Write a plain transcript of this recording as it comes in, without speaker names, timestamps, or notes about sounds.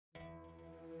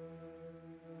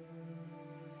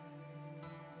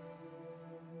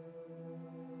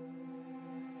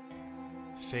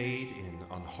Fade in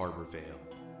on Harbor Vale,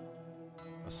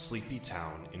 a sleepy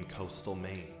town in coastal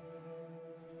Maine.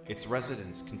 Its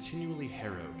residents continually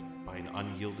harrowed by an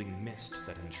unyielding mist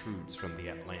that intrudes from the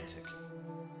Atlantic.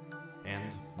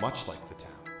 And, much like the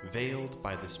town, veiled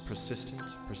by this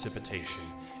persistent precipitation,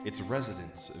 its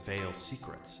residents veil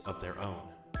secrets of their own.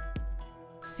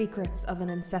 Secrets of an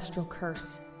ancestral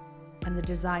curse, and the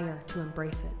desire to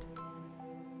embrace it.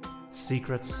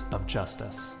 Secrets of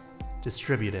justice,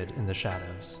 distributed in the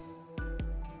shadows.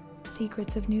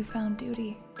 Secrets of newfound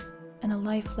duty, and a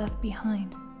life left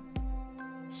behind.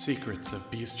 Secrets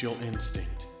of bestial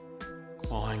instinct,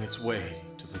 clawing its way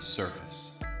to the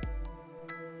surface.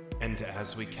 And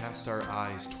as we cast our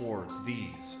eyes towards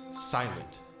these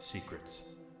silent secrets,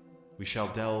 we shall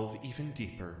delve even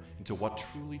deeper into what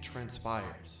truly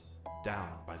transpires down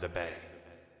by the bay.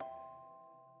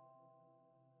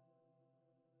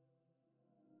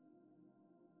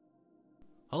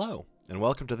 Hello, and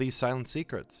welcome to These Silent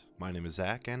Secrets. My name is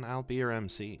Zach, and I'll be your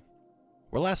MC.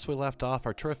 Where last we left off,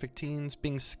 our terrific teens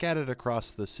being scattered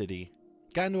across the city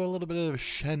got into a little bit of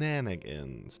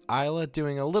shenanigans. Isla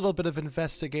doing a little bit of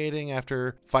investigating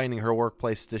after finding her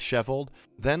workplace disheveled,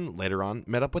 then later on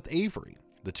met up with Avery.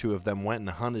 The two of them went and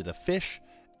hunted a fish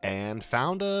and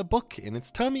found a book in its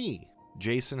tummy.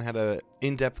 Jason had an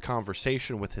in-depth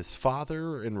conversation with his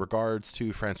father in regards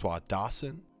to Francois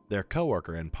Dawson, their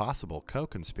coworker and possible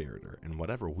co-conspirator in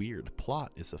whatever weird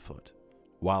plot is afoot.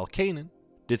 While Kanan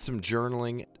did some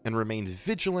journaling and remained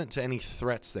vigilant to any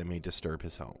threats that may disturb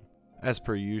his home. As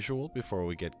per usual, before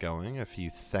we get going, a few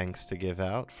thanks to give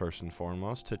out, first and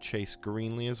foremost, to Chase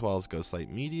Greenlee as well as Ghostlight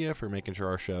Media for making sure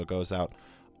our show goes out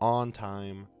on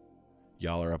time.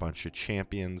 Y'all are a bunch of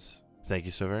champions. Thank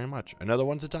you so very much. Another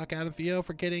one to Doc Adam Theo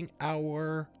for getting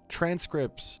our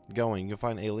transcripts going. You'll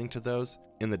find a link to those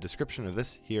in the description of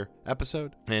this here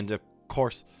episode. And of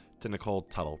course, to Nicole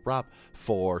Tuttle Robb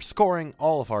for scoring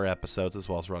all of our episodes as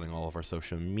well as running all of our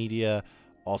social media.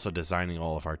 Also designing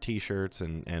all of our t-shirts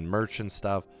and merch and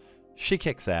stuff. She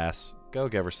kicks ass. Go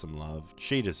give her some love.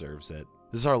 She deserves it.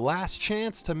 This is our last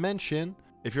chance to mention,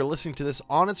 if you're listening to this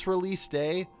on its release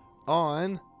day,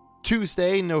 on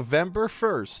Tuesday, November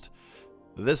 1st,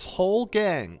 this whole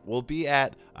gang will be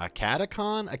at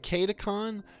Acadacon.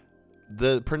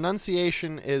 The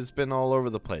pronunciation has been all over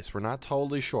the place. We're not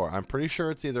totally sure. I'm pretty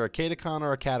sure it's either Acadacon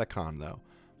or Acadacon, though.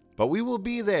 But we will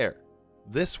be there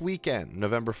this weekend,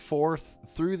 November 4th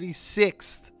through the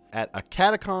 6th at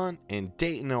Acadacon in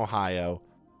Dayton, Ohio.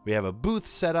 We have a booth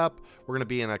set up. We're going to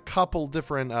be in a couple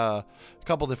different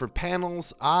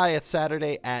panels. At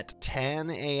Saturday at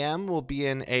 10 a.m. will be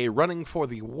in a Running for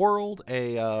the World,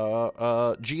 a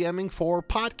GMing for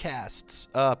Podcasts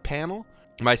panel.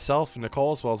 Myself,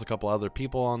 Nicole, as well as a couple other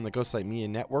people on the Ghostlight Media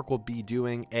Network will be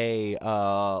doing a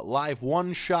live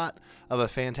one-shot of a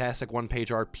fantastic one-page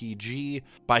RPG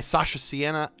by Sasha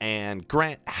Sienna and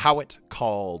Grant Howitt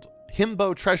called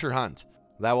Himbo Treasure Hunt.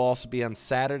 That will also be on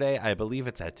Saturday. I believe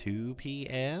it's at 2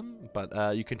 p.m.,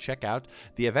 but you can check out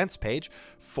the events page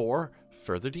for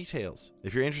further details.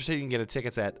 If you're interested, you can get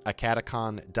tickets at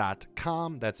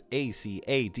acadacon.com. That's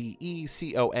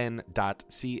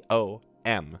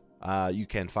acadecon.com. You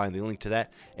can find the link to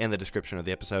that in the description of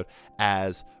the episode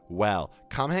as well.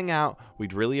 Come hang out.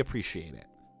 We'd really appreciate it.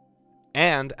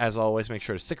 And, as always, make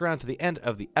sure to stick around to the end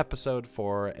of the episode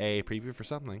for a preview for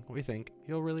something we think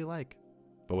you'll really like.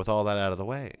 But with all that out of the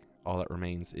way, all that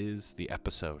remains is the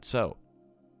episode. So,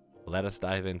 let us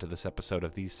dive into this episode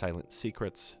of These Silent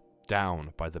Secrets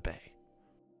down by the bay.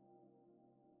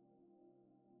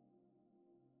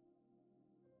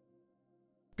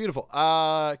 Beautiful.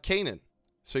 Kanan.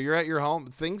 So you're at your home.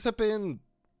 Things have been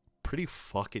pretty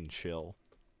fucking chill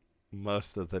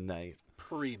most of the night.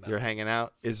 Primo. You're hanging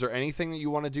out. Is there anything that you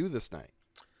want to do this night?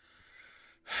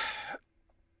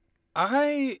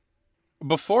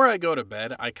 Before I go to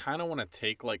bed, I kind of want to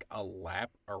take like a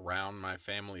lap around my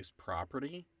family's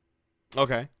property.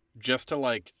 Okay. Just to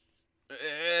like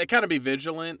kind of be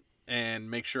vigilant and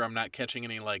make sure I'm not catching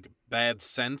any like bad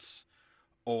scents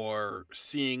or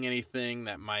seeing anything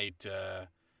that might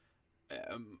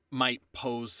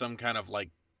pose some kind of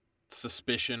like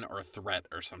suspicion or threat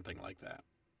or something like that,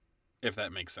 if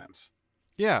that makes sense.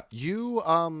 Yeah,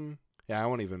 I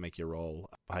won't even make you roll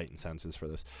heightened senses for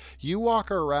this. You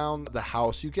walk around the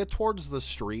house, you get towards the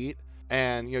street,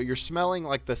 and you're smelling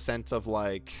like the scent of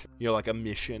like a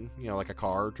mission, like a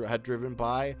car had driven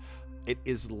by. It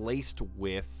is laced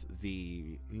with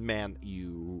the man that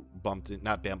you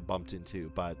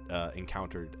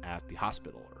encountered at the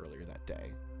hospital earlier that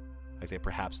day. Like they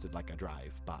perhaps did like a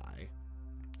drive by.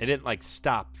 It didn't like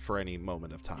stop for any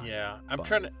moment of time. Yeah,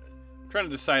 trying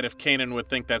to decide if Kanan would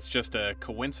think that's just a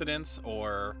coincidence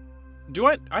or...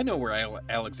 I know where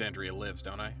Alexandria lives,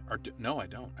 don't I? No, I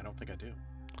don't. I don't think I do.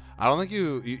 I don't think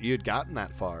you'd gotten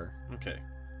that far. Okay.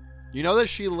 You know that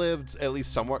she lived at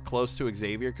least somewhat close to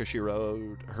Xavier because she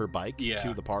rode her bike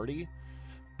to the party,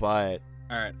 but...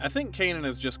 All right. I think Kanan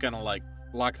is just going to, like,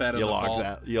 lock that in the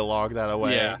vault. You log that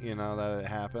away, Yeah. you know, that it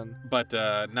happened. But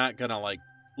not going to, like,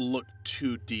 look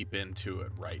too deep into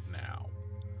it right now.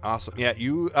 Awesome. Yeah,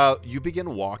 you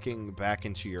begin walking back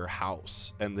into your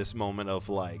house, and this moment of,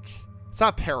 like... It's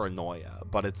not paranoia,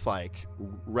 but it's, like,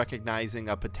 recognizing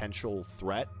a potential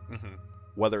threat,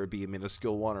 whether it be a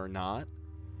minuscule one or not.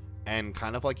 And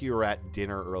kind of like you were at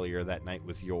dinner earlier that night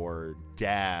with your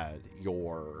dad,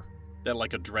 that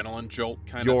like adrenaline jolt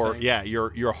kind of thing? Yeah,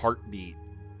 your heartbeat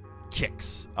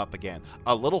kicks up again.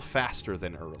 A little faster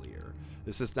than earlier.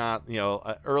 This is not,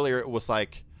 earlier it was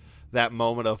like that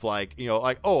moment of like,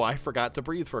 oh, I forgot to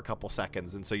breathe for a couple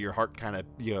seconds. And so your heart kind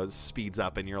of, speeds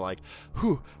up and you're like,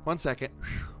 whew, 1 second.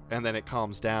 Whew, and then it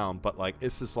calms down. But like,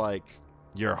 this is like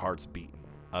your heart's beating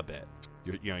a bit.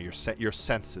 Your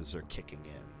senses are kicking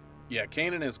in. Yeah,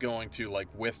 Kanan is going to, like,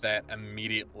 with that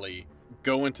immediately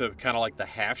go into kind of like the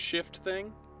half shift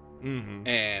thing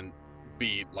and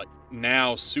be, like,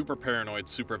 now super paranoid,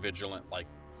 super vigilant, like,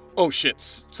 oh shit,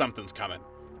 something's coming.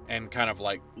 And kind of,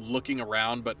 like, looking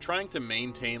around, but trying to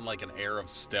maintain, like, an air of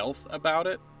stealth about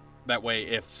it. That way,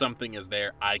 if something is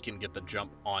there, I can get the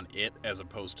jump on it as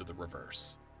opposed to the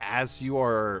reverse. As you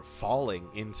are falling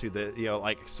into the,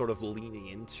 like sort of leaning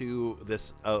into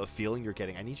this feeling you're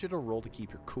getting, I need you to roll to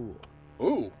keep your cool.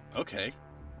 Ooh, okay.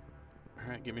 All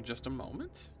right, give me just a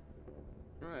moment.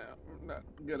 I'm not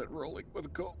good at rolling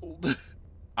with cold.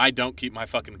 I don't keep my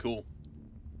fucking cool.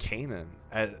 Kanan,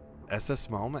 as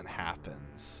this moment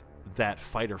happens, that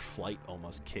fight or flight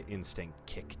almost instinct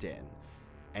kicked in,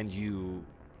 and you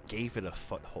gave it a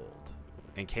foothold.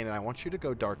 And Kanan, I want you to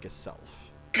go darkest self.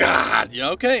 God, yeah,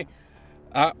 okay.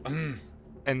 And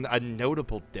a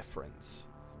notable difference.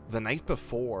 The night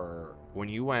before, when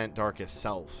you went darkest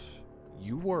self,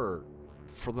 you were,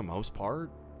 for the most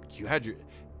part, you had your...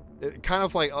 Kind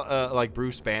of like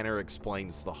Bruce Banner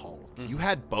explains the Hulk. You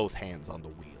had both hands on the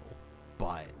wheel,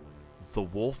 but the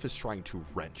wolf is trying to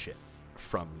wrench it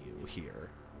from you here.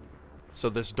 So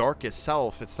this darkest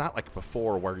self, it's not like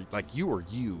before where like you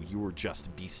were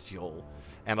just bestial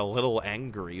and a little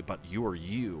angry, but you were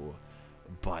you.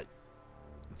 But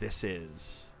this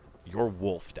is, you're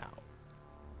wolfed out.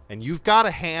 And you've got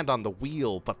a hand on the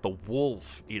wheel, but the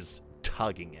wolf is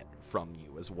tugging it from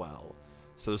you as well.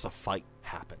 So there's a fight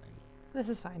happening. This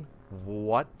is fine.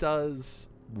 What does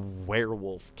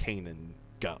werewolf Kanan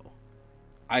go?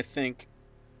 I think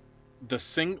the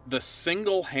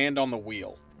single hand on the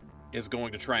wheel is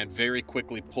going to try and very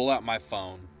quickly pull out my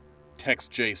phone,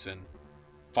 text Jason,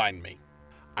 find me.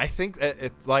 I think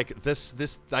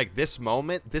this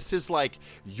moment, this is like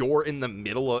you're in the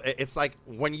middle of, it's like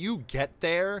when you get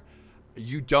there,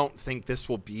 you don't think this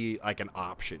will be like an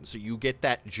option. So you get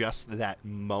that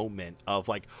moment of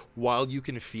like, while you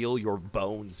can feel your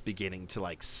bones beginning to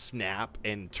like snap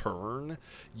and turn,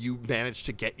 you manage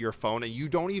to get your phone and you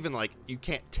don't even like, you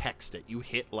can't text it. You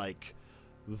hit like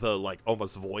the like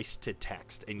almost voice to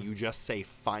text and you just say,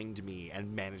 find me,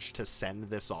 and manage to send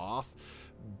this off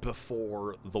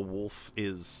before the wolf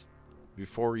is,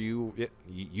 before you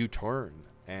turn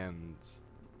and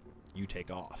you take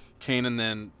off. Kanan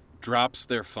then drops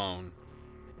their phone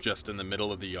just in the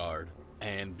middle of the yard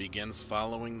and begins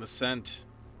following the scent,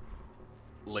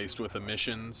 laced with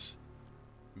emissions,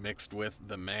 mixed with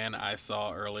the man I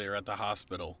saw earlier at the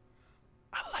hospital.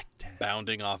 I liked it.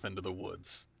 Bounding off into the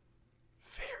woods.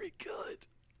 Very good.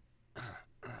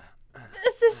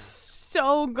 This is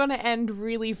so gonna end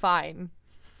really fine.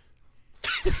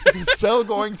 This is so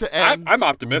going to end. I'm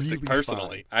optimistic really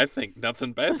personally. fine. I think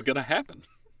nothing bad's gonna happen.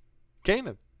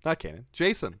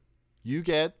 Jason, you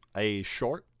get a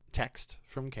short text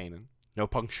from Kanan. No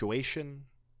punctuation,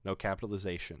 no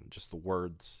capitalization, just the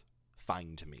words,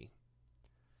 find me.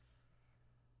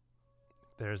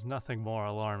 There's nothing more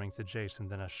alarming to Jason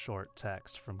than a short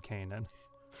text from Kanan.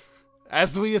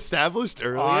 As we established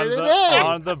earlier today.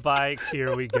 On the bike,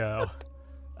 here we go.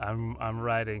 I'm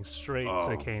riding straight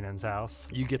to Kanan's house.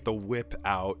 You get the whip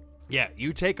out. Yeah,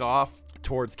 you take off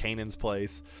towards Kanan's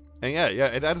place. And yeah,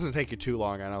 it doesn't take you too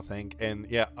long, I don't think. And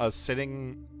yeah,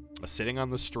 sitting on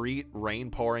the street,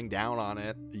 rain pouring down on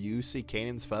it, you see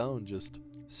Kanan's phone just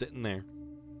sitting there.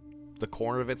 The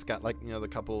corner of it's got like, the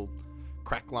couple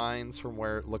crack lines from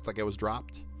where it looked like it was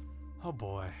dropped. Oh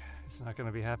boy, he's not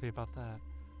gonna be happy about that.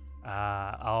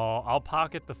 I'll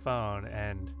pocket the phone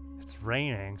and It's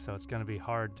raining, so it's going to be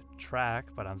hard to track,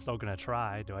 but I'm still going to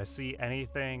try. Do I see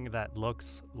anything that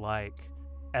looks like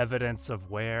evidence of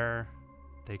where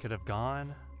they could have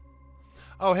gone?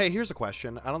 Oh, hey, here's a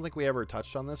question. I don't think we ever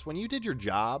touched on this. When you did your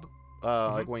job,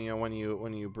 like when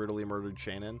you brutally murdered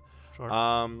Shannon,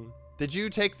 Sure. Did you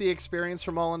take the experience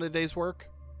from all in a day's work?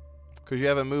 Because you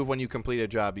have a move when you complete a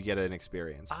job, you get an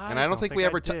experience. And I don't think we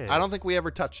ever I don't think we ever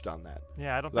touched on that.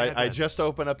 Yeah, I don't think I just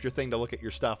opened up your thing to look at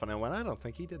your stuff, and I went, I don't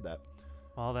think he did that.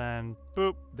 Well then,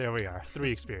 boop, there we are.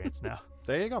 3 experience now.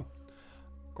 There you go.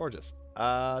 Gorgeous.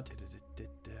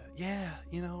 Yeah,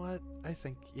 you know what? I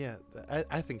think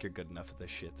I think you're good enough at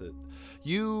this shit that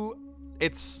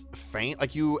it's faint.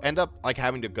 Like you end up like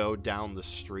having to go down the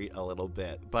street a little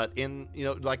bit, but in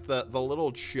like the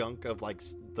little chunk of like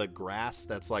the grass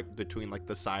that's like between like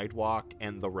the sidewalk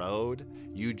and the road,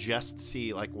 you just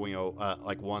see like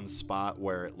like one spot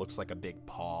where it looks like a big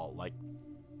paw like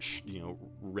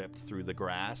ripped through the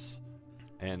grass.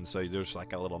 And so there's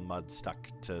like a little mud stuck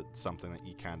to something that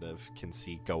you kind of can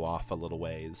see go off a little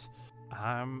ways.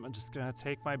 I'm just going to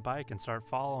take my bike and start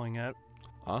following it.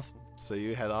 Awesome. So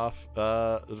you head off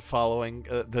following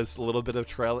this little bit of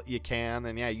trail that you can.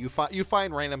 And yeah, you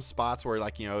find random spots where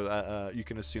like, you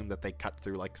can assume that they cut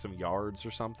through like some yards or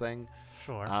something.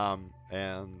 Sure.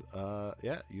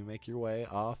 Yeah, you make your way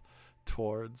off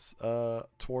towards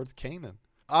Canaan.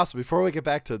 Awesome. Before we get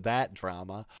back to that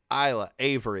drama, Isla,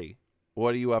 Avery,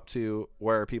 what are you up to?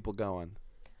 Where are people going?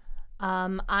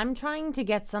 I'm trying to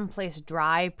get someplace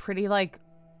dry pretty like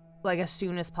as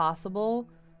soon as possible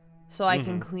so I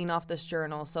can clean off this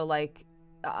journal. So like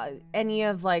any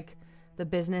of like the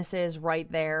businesses right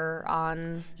there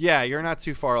on. Yeah, you're not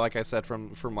too far, like I said,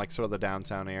 from like sort of the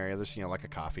downtown area. There's like a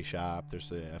coffee shop.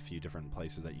 There's a few different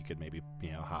places that you could maybe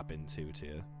hop into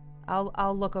too.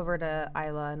 I'll look over to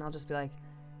Isla and I'll just be like,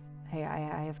 hey,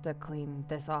 I have to clean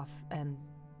this off and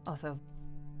also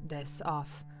this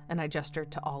off, and I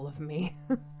gestured to all of me.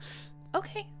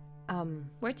 Okay.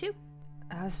 Where to?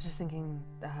 I was just thinking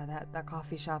that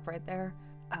coffee shop right there.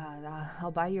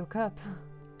 I'll buy you a cup.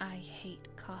 I hate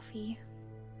coffee.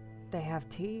 They have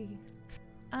tea.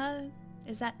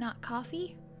 Is that not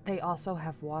coffee? They also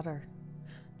have water.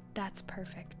 That's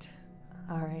perfect.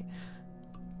 All right.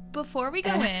 Before we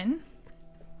go in,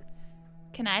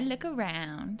 can I look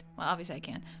around? Well, obviously I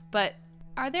can, but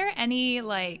are there any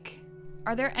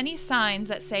signs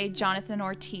that say Jonathan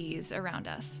Ortiz around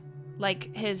us?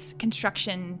 Like his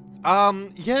construction?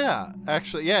 Yeah,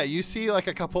 actually, yeah. You see like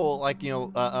a couple like,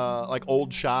 like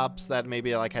old shops that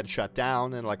maybe like had shut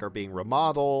down and like are being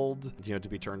remodeled, to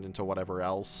be turned into whatever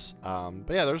else. But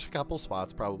yeah, there's a couple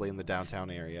spots probably in the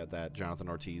downtown area that Jonathan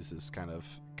Ortiz has kind of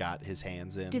got his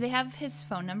hands in. Do they have his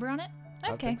phone number on it?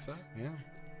 Okay. I think so, yeah.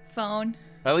 Phone.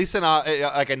 At least in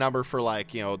like a number for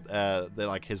like,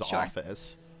 like his Sure.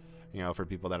 office, for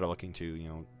people that are looking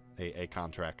to, a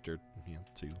contractor,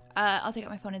 to. I'll take out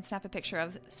my phone and snap a picture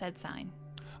of said sign.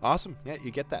 Awesome. Yeah,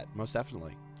 you get that. Most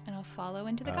definitely. And I'll follow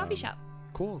into the coffee shop.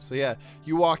 Cool. So yeah,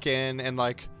 you walk in and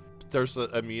like there's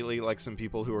immediately like some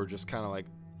people who are just kind of like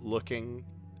looking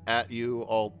at you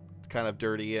all kind of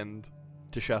dirty and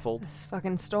disheveled. This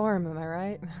fucking storm, am I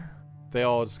right? They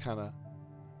all just kind of,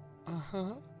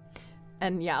 uh-huh.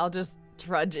 And yeah, I'll just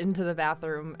trudge into the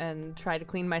bathroom and try to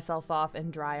clean myself off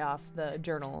and dry off the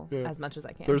journal as much as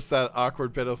I can. There's that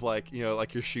awkward bit of like,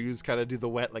 like your shoes kind of do the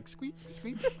wet, like squeak,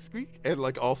 squeak, squeak. And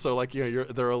like also like,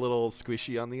 they're a little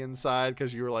squishy on the inside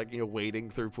because you were like,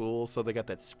 wading through pools. So they got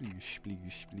that sploosh,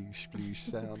 sploosh, sploosh, sploosh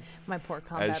sound. My poor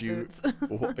combat boots.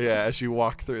 As you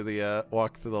walk through the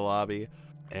lobby.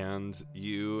 And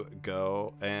you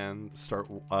go and start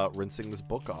rinsing this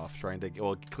book off,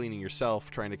 cleaning yourself,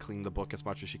 trying to clean the book as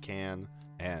much as you can.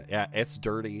 And yeah, it's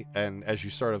dirty. And as you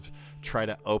sort of try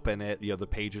to open it, the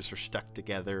pages are stuck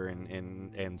together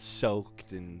and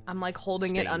soaked. And I'm like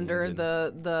holding it under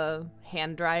the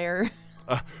hand dryer.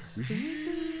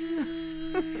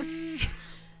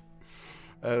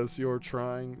 As you're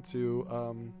trying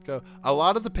to go, a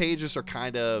lot of the pages are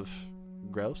kind of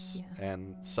gross,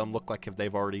 and some look like if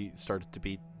they've already started to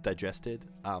be digested.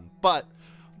 But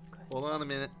hold on a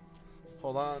minute.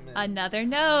 Another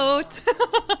note.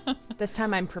 This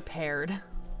time I'm prepared.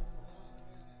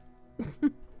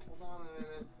 Hold on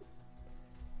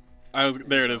a minute.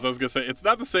 There it is. I was gonna say it's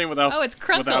not the same without it's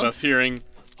crumpled. without us hearing.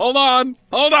 Hold on.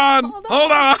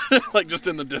 Like just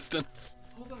in the distance.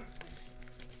 Hold on.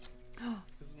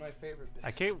 This is my favorite bit.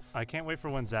 I can't wait for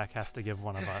when Zach has to give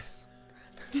one of us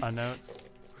a note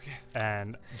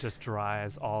and just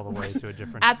drives all the way to a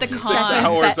different At the state. con. 6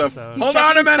 hours of. He's Hold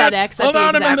on a minute. FedEx Hold at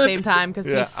on the a exact minute. same time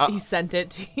because he sent it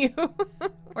to you.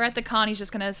 We're at the con. He's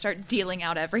just gonna start dealing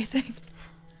out everything.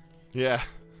 Yeah.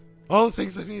 All the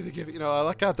things I need to give you. I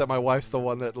luck out that my wife's the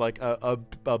one that like a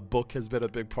book has been a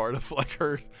big part of like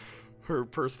her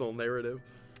personal narrative.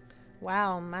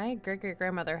 Wow, my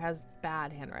great-great-grandmother has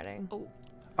bad handwriting. Oh.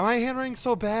 My handwriting's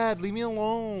so bad. Leave me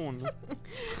alone.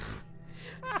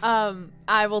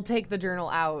 I will take the journal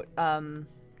out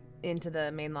into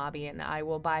the main lobby, and I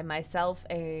will buy myself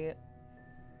a.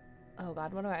 Oh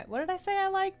God, what did I say I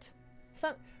liked?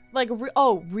 Some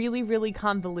really, really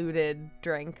convoluted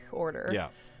drink order. Yeah.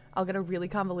 I'll get a really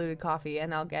convoluted coffee,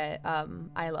 and I'll get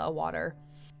Isla a water.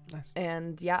 Nice.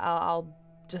 And yeah, I'll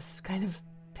just kind of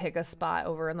pick a spot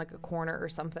over in like a corner or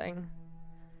something,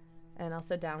 and I'll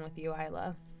sit down with you,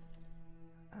 Isla.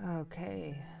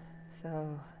 Okay,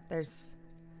 so there's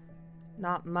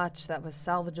not much that was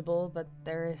salvageable, but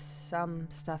there is some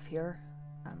stuff here.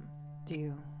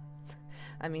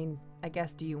 I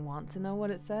guess, do you want to know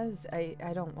what it says? I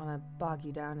don't want to bog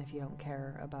you down if you don't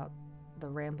care about the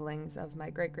ramblings of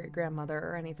my great-great-grandmother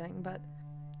or anything, but...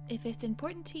 If it's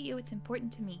important to you, it's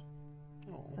important to me.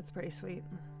 Oh, That's pretty sweet.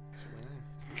 that's really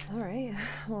nice. All right,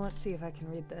 well, let's see if I can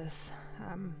read this.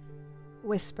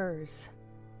 Whispers.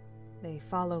 They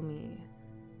follow me,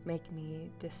 make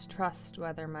me distrust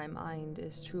whether my mind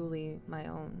is truly my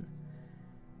own.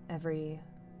 Every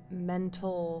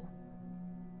mental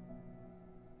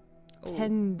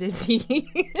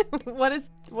tendency. What is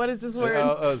this word?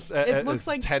 It looks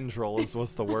like tendril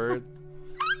was the word.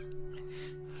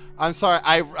 I'm sorry.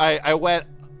 I went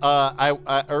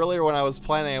earlier when I was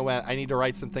planning. I went. I need to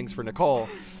write some things for Nicole,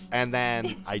 and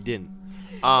then I didn't.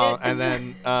 And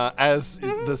then as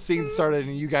the scene started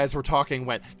and you guys were talking,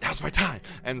 went, now's my time.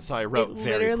 And so I wrote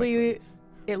very quickly.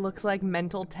 It looks like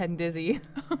mental tendizzy.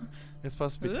 It's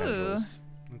supposed to be tendrils.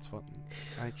 That's what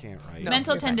I can't write. No.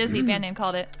 Mental tendizzy, band name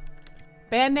called it.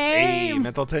 Band name! Hey,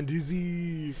 mental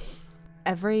tendizzy.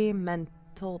 Every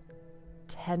mental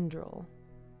tendril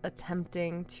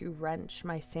attempting to wrench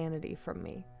my sanity from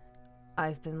me.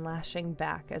 I've been lashing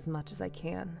back as much as I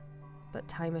can, but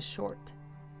time is short.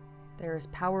 There is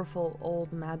powerful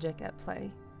old magic at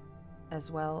play,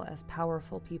 as well as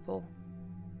powerful people.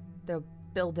 They're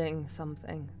building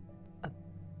something, a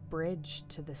bridge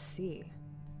to the sea.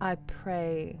 I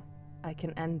pray I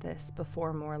can end this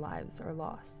before more lives are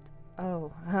lost.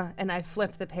 Oh, and I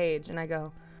flip the page and I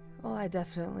go, well, I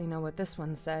definitely know what this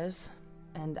one says.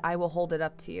 And I will hold it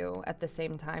up to you at the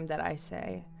same time that I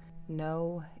say,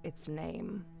 know its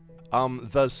name.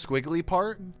 The squiggly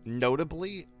part,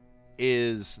 notably,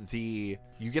 is you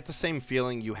get the same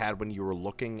feeling you had when you were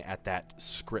looking at that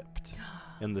script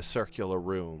in the circular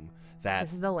room. That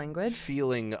This is the language?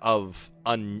 feeling of,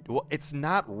 well, it's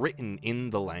not written in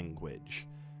the language.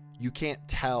 You can't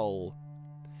tell.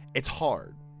 It's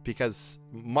hard because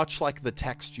much like the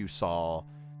text you saw,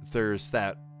 there's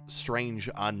that strange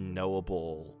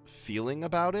unknowable feeling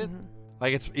about it. Mm-hmm.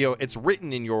 Like it's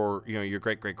written in your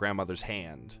great-great-grandmother's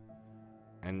hand.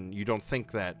 And you don't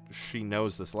think that she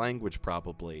knows this language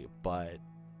probably, but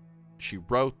she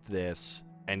wrote this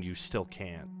and you still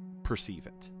can't perceive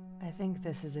it. I think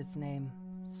this is its name.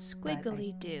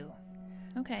 Squiggly do.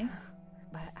 Okay.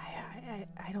 But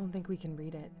I don't think we can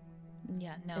read it.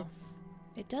 Yeah, no.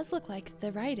 It does look like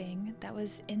the writing that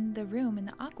was in the room in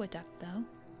the aqueduct, though.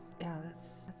 Yeah,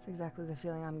 that's exactly the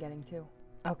feeling I'm getting too.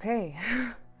 Okay.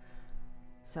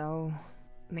 So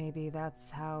maybe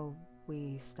that's how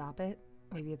we stop it?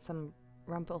 Maybe it's some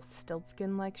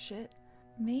Rumpelstiltskin-like shit?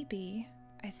 Maybe.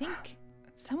 I think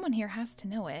someone here has to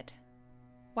know it.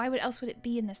 Why else would it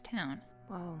be in this town?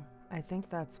 Well, I think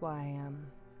that's why,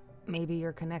 maybe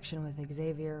your connection with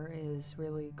Xavier is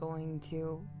really going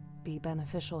to be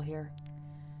beneficial here.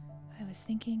 I was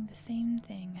thinking the same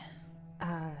thing.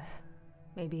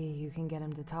 Maybe you can get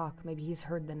him to talk. Maybe he's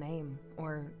heard the name,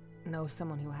 or knows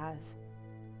someone who has.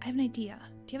 I have an idea.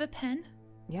 Do you have a pen?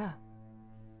 Yeah.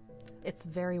 It's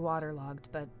very waterlogged,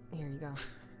 but here you go.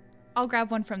 I'll grab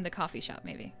one from the coffee shop,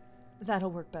 maybe. That'll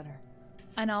work better.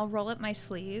 And I'll roll up my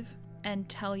sleeve and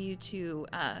tell you to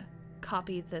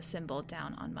copy the symbol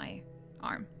down on my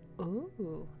arm.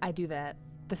 Ooh. I do that.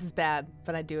 This is bad,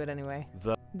 but I do it anyway.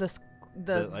 The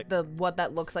What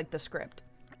that looks like the script.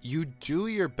 You do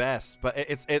your best, but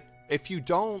if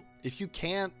you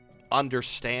can't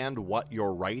understand what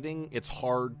you're writing, it's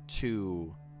hard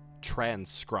to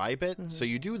transcribe it. Mm-hmm. So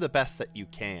you do the best that you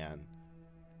can,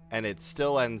 and it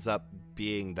still ends up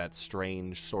being that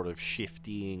strange sort of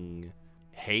shifting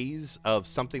haze of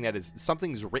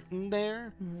something's written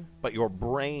there, mm-hmm. but your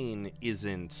brain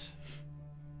isn't.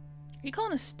 Are you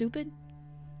calling us stupid?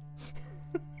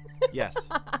 Yes.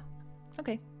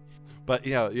 Okay. But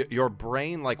your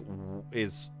brain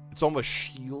it's almost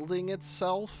shielding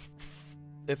itself,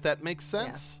 if that makes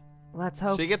sense. Let's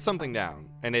hope. So you get something down,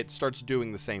 and it starts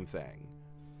doing the same thing.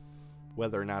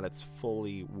 Whether or not it's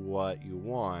fully what you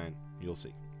want, you'll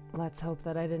see. Let's hope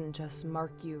that I didn't just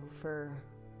mark you for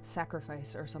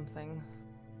sacrifice or something.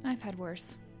 I've had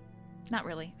worse. Not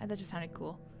really. That just sounded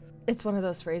cool. It's one of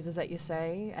those phrases that you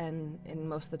say, and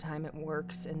most of the time it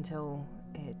works until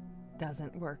it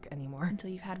doesn't work anymore. Until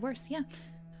you've had worse, yeah.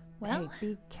 Well, Hey,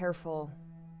 be careful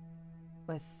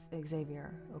with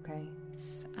Xavier, okay?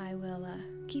 I will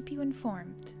keep you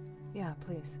informed. Yeah,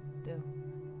 please, do.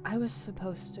 I was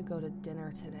supposed to go to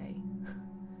dinner today.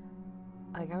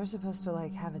 I was supposed to,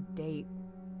 have a date,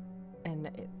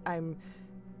 and I'm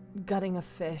gutting a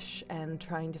fish and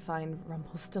trying to find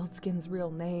Rumpelstiltskin's real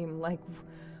name.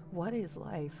 What is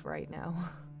life right now?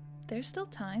 There's still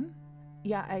time.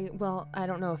 Yeah, I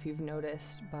don't know if you've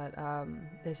noticed, but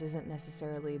this isn't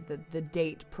necessarily the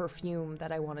date perfume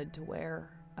that I wanted to wear.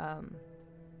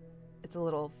 It's a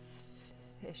little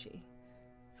fishy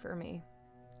for me.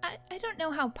 I don't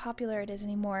know how popular it is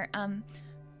anymore.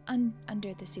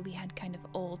 Under the Sea we had kind of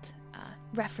old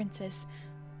references.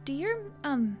 Do your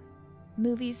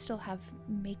movies still have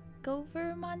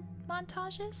makeover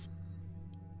montages?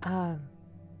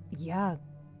 Yeah.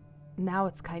 Now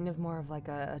it's kind of more of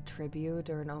a tribute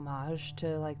or an homage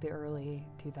to the early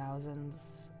 2000s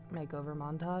makeover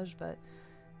montage, but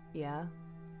yeah.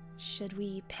 Should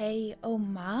we pay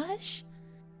homage?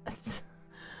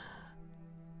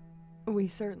 We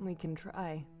certainly can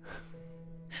try.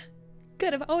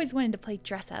 Good, I've always wanted to play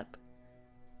dress up.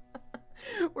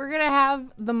 We're gonna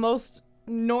have the most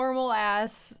normal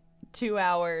ass 2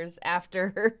 hours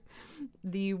after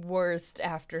the worst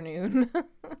afternoon.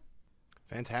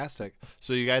 Fantastic.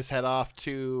 So you guys head off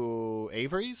to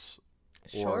Avery's?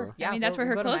 Sure. Yeah, I mean, that's where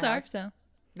her we'll go to clothes my are, house. so.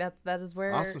 That is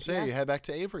where. Awesome. So yeah. you head back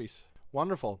to Avery's.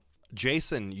 Wonderful.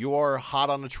 Jason, you're hot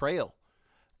on a trail.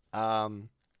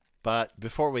 But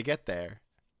before we get there,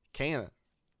 Kanan,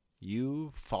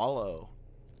 you follow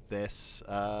this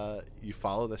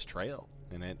trail,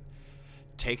 and it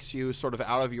takes you sort of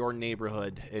out of your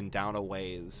neighborhood and down a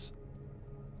ways.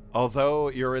 Although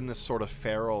you're in this sort of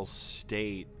feral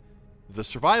state, the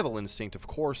survival instinct, of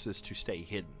course, is to stay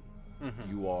hidden.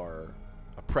 Mm-hmm. You are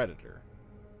a predator,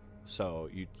 so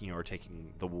you are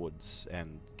taking the woods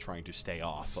and trying to stay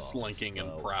off, slinking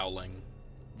and prowling,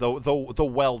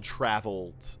 the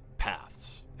well-traveled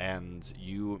paths, and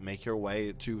you make your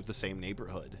way to the same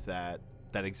neighborhood that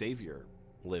Xavier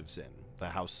lives in, the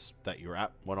house that you're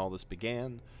at when all this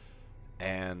began,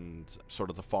 and sort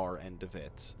of the far end of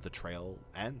it, the trail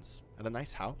ends at a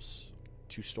nice house,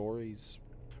 2 stories,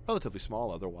 relatively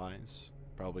small otherwise,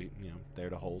 probably there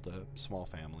to hold a small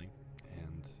family.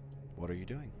 And what are you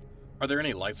doing? Are there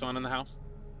any lights on in the house?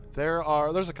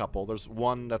 There's a couple. There's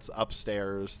one that's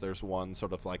upstairs. There's one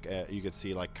sort of you could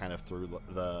see kind of through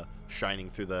shining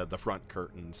through the front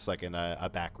curtains, like in a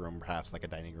back room, perhaps like a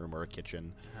dining room or a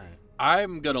kitchen. All right.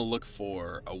 I'm going to look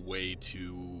for a way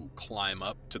to climb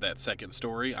up to that second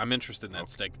story. I'm interested in that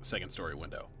second story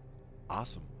window.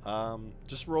 Awesome.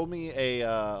 Just roll me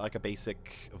a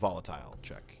basic volatile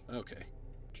check. Okay.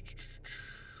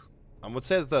 I would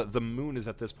say that the moon is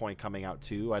at this point coming out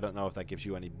too. I don't know if that gives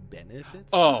you any benefits.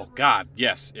 Oh, God.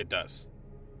 Yes, it does.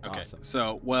 Okay. Awesome.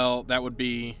 So, that would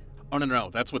be... Oh, no.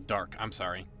 That's with dark. I'm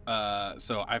sorry.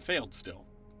 So I failed still.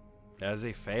 That is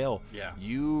a fail. Yeah.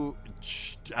 You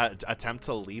attempt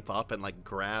to leap up and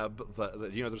grab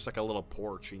the there's a little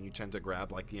porch, and you tend to grab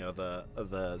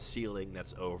the ceiling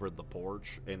that's over the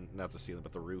porch, and not the ceiling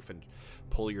but the roof, and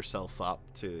pull yourself up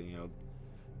to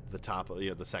the top of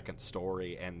the second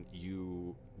story, and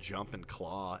you jump and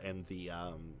claw, and the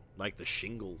the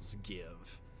shingles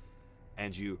give,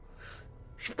 and you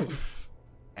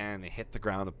and hit the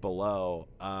ground below.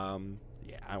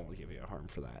 I won't give you a harm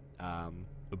for that.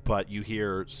 But you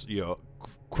hear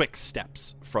quick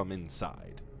steps from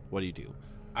inside. What do you do?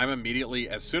 I'm immediately,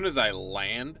 as soon as I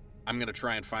land, I'm going to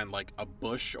try and find a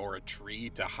bush or a tree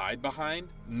to hide behind,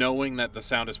 knowing that the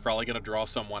sound is probably going to draw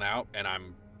someone out, and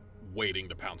I'm waiting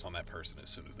to pounce on that person as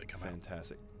soon as they come out.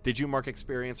 Fantastic. Did you mark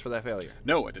experience for that failure?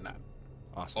 No, I did not.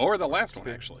 Awesome. Or the last one,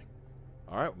 actually.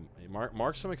 All right,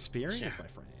 mark some experience, my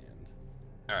friend.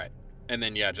 All right. And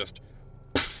then, just...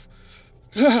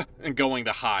 and going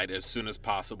to hide as soon as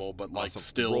possible, but awesome.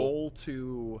 Still... Roll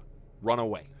to run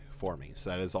away for me, so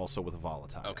that is also with a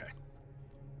volatile. Okay.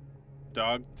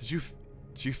 Dog. Did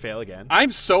you fail again?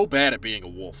 I'm so bad at being a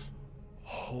wolf.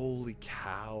 Holy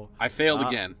cow. I failed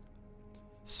again.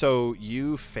 So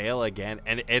you fail again,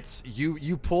 and it's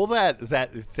you pull that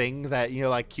thing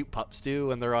that cute pups do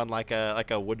when they're on like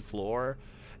a wood floor,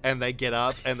 and they get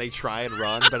up and they try and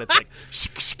run, but it's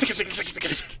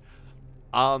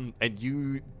and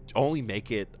you only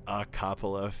make it a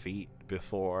couple of feet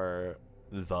before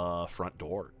the front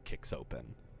door kicks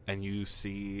open. And you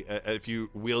see, if you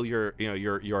wheel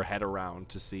your head around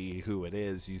to see who it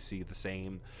is, you see the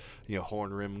same,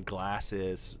 horn-rimmed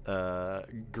glasses,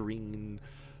 green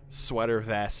sweater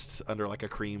vest under like a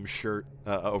cream shirt,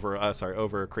 over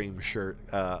a cream shirt,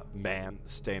 man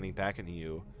standing back at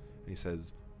you. And he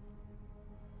says,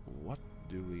 "What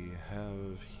do we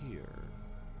have here?"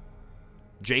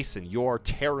 Jason, you're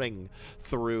tearing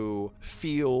through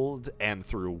field and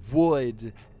through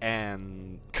wood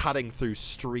and cutting through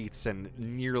streets and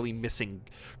nearly missing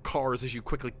cars as you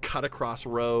quickly cut across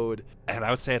road. And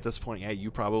I would say at this point, yeah, you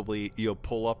probably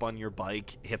pull up on your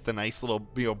bike, hit the nice little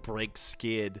brake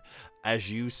skid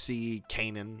as you see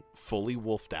Kanan fully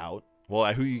wolfed out.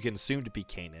 Well, who you can assume to be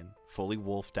Kanan, fully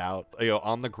wolfed out,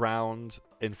 on the ground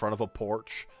in front of a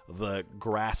porch, the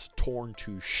grass torn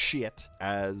to shit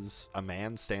as a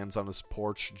man stands on his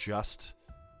porch just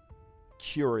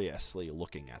curiously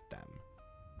looking at them.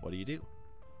 What do you do?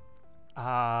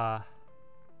 I'm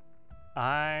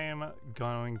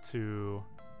going to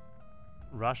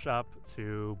rush up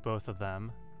to both of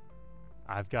them.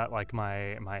 I've got like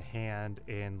my hand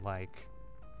in like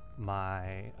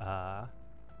my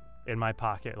in my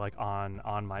pocket, like on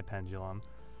my pendulum,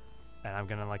 and I'm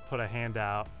gonna like put a hand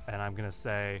out and I'm gonna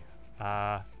say,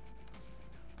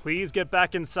 please get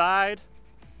back inside.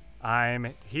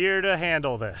 I'm here to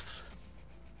handle this,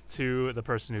 to the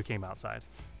person who came outside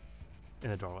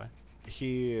in the doorway.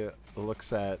 He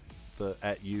looks at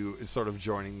you, sort of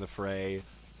joining the fray.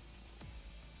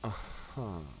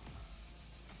 I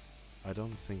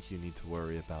don't think you need to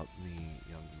worry about me,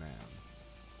 young man.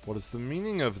 What is the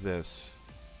meaning of this,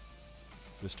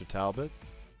 Mr. Talbot?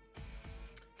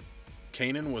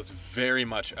 Kanan was very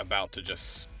much about to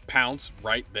just pounce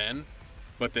right then,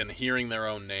 but then hearing their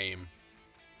own name,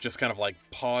 just kind of like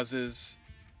pauses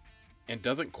and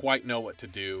doesn't quite know what to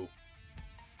do.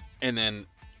 And then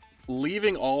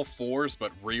leaving all fours,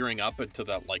 but rearing up into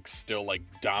that like still like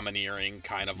domineering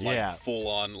kind of like full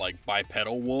on like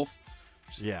bipedal wolf.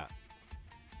 Yeah.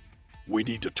 We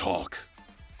need to talk,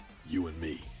 you and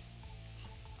me.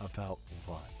 About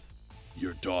what?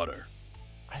 Your daughter.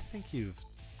 I think you've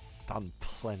done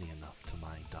plenty enough to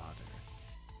my daughter.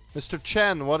 Mr.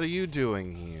 Chen, what are you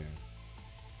doing here?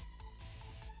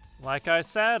 Like I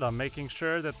said, I'm making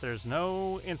sure that there's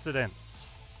no incidents.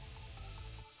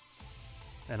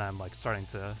 And I'm like starting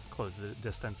to close the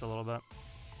distance a little bit.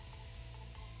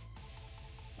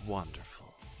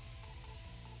 Wonderful.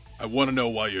 I want to know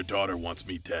why your daughter wants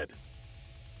me dead.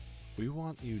 We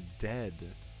want you dead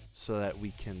so that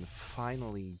we can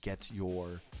finally get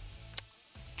your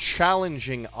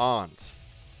challenging aunt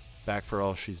back for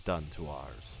all she's done to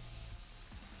ours.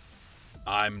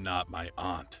 I'm not my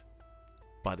aunt.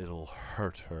 But it'll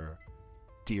hurt her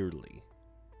dearly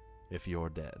if you're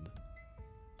dead.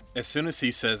 As soon as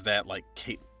he says that, like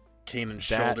Kanan's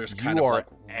shoulders kind you of are like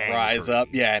rise angry. up.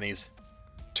 Yeah, and he's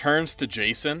turns to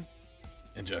Jason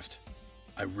and just,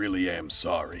 I really am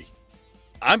sorry.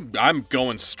 I'm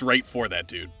going straight for that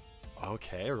dude.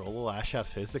 Okay, roll a lash out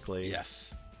physically.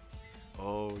 Yes.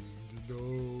 Oh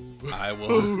no. I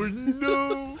will. Oh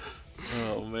no.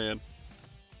 Oh man.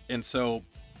 And so,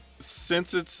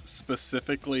 since it's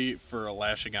specifically for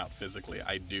lashing out physically,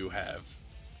 I do have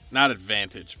not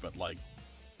advantage, but like,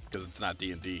 because it's not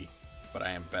D&D, but I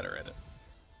am better at it.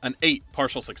 An 8,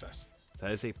 partial success.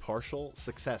 That is a partial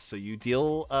success. So you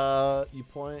deal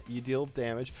you deal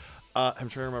damage. I'm trying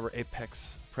to remember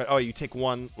Apex. You take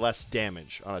 1 less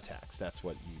damage on attacks. That's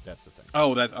the thing.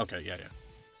 Oh, that's okay.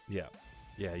 Yeah.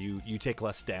 Yeah, you take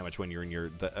less damage when you're in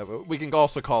your. We can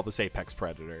also call this Apex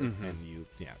Predator, Mm-hmm. and you'll.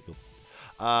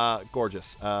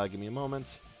 Gorgeous. Give me a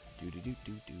moment.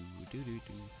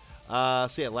 So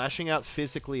yeah, lashing out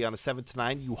physically on a 7 to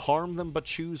 9, you harm them but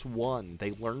choose 1.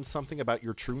 They learn something about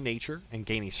your true nature and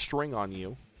gain a string on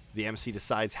you. The MC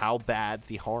decides how bad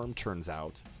the harm turns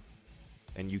out,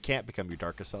 and you can't become your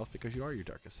darkest self because you are your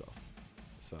darkest self.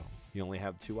 So you only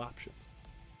have 2 options.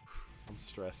 I'm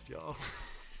stressed, y'all.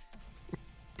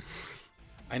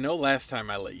 I know last time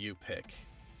I let you pick,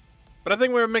 but I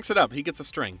think we're gonna mix it up. He gets a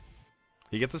string.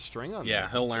 He gets a string on Yeah, there.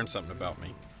 he'll learn something about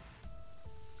me.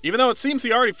 Even though it seems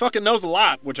he already fucking knows a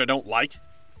lot, which I don't like,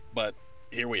 but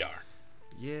here we are.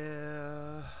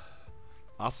 Yeah.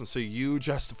 Awesome. So you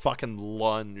just fucking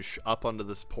lunge up onto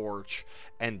this porch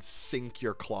and sink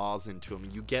your claws into him.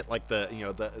 You get like the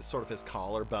sort of his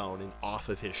collarbone and off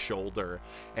of his shoulder,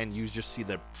 and you just see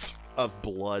the of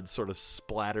blood sort of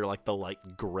splatter like the light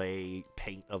gray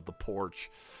paint of the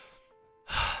porch.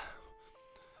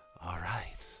 All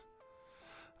right.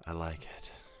 I like it.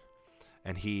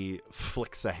 and he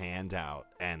flicks a hand out,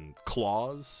 and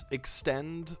claws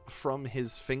extend from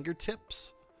his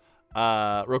fingertips.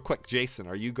 Real quick, Jason,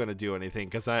 are you going to do anything?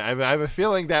 Because I have a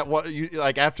feeling that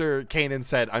after Kanan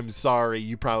said, "I'm sorry,"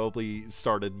 you probably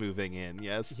started moving in.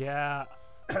 Yes. Yeah.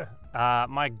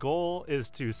 My goal is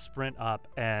to sprint up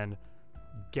and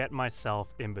get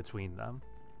myself in between them.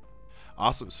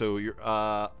 Awesome. So you're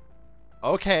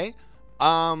okay.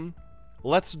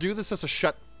 Let's do this as a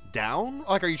shutdown.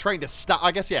 Like, are you trying to stop?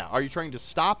 I guess, yeah. Are you trying to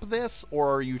stop this,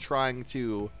 or are you trying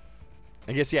to?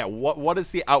 I guess, yeah. What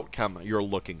is the outcome you're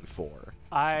looking for?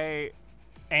 I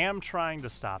am trying to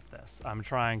stop this. I'm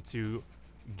trying to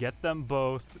get them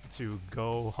both to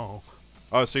go home.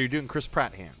 Oh, so you're doing Chris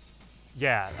Pratt hands?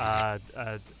 Yeah.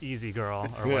 Easy girl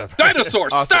or whatever. Dinosaur,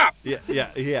 stop!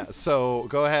 Yeah. So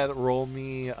go ahead, roll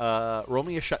me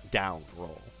a shutdown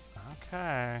roll.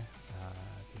 Okay.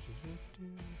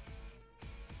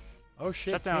 Oh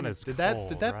shit! Shutdown Kanan, is did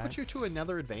cold, that right? put you to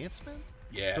another advancement?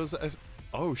 Yeah.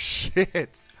 Oh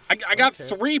shit! I got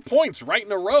 3 points right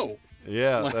in a row.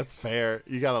 Yeah, that's fair.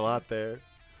 You got a lot there.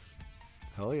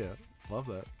 Hell yeah, love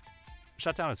that.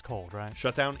 Shutdown is cold, right?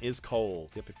 Shutdown is cold.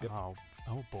 Yep.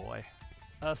 Oh boy.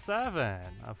 A 7,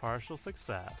 a partial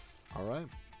success. All right.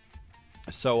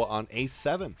 So on a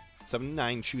 7 to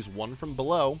 9, choose one from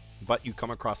below, but you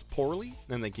come across poorly,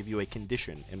 and they give you a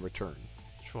condition in return.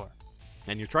 Sure.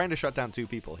 And you're trying to shut down 2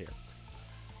 people here.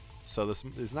 So this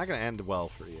is not going to end well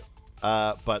for you.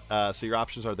 So your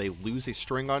options are: they lose a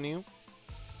string on you,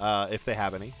 if they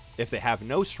have any. If they have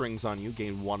no strings on you,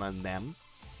 gain 1 on them.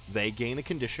 They gain a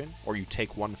condition, or you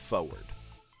take 1 forward.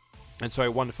 And so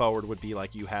a 1 forward would be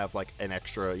like you have like an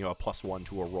extra, a +1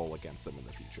 to a roll against them in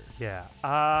the future. Yeah.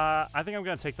 I think I'm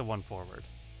going to take the 1 forward.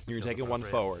 You're taking 1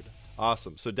 forward.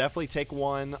 Awesome. So definitely take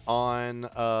 1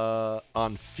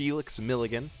 on Felix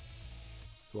Milligan,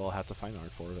 who I'll have to find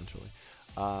art for eventually.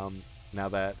 Now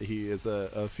that he is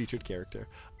a featured character.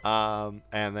 And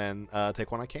then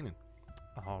take 1 on Kanan.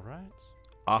 All right.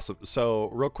 Awesome. So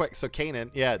real quick,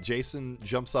 Kanan, Jason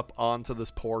jumps up onto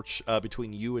this porch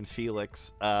between you and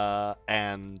Felix,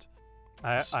 and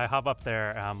I hop up there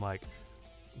and I'm like,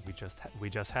 we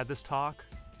just had this talk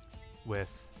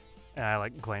with, and I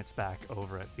glance back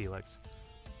over at Felix,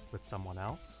 with someone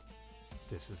else.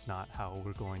 This is not how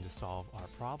we're going to solve our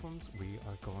problems. We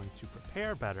are going to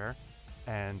prepare better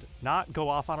and not go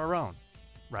off on our own,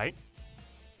 right?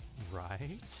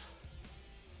 Right?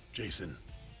 Jason,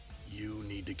 you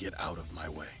need to get out of my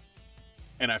way.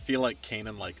 And I feel like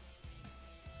Kanan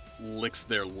licks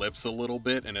their lips a little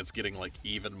bit, and it's getting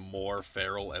even more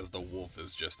feral as the wolf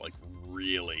is just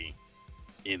really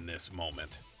in this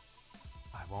moment.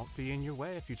 I won't be in your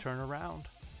way if you turn around.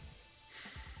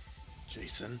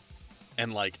 Jason.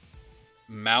 And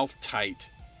mouth tight,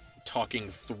 talking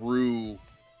through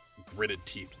gritted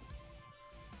teeth.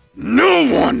 No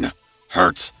one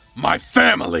hurts my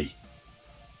family.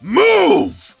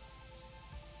 Move!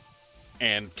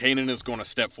 And Kanan is going to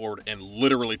step forward and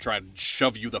literally try to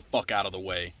shove you the fuck out of the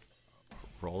way.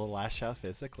 Roll a lash out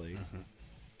physically.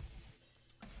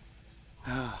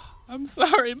 I'm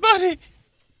sorry, buddy.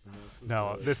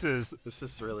 This is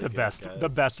really the good, best. guys. The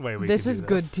best way we. This can is do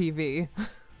good this. TV.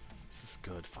 This is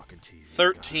good fucking TV.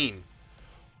 13. Guys.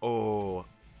 Oh,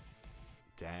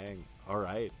 dang. All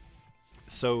right.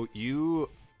 So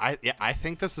I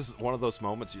think this is one of those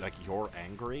moments you're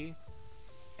angry,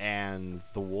 and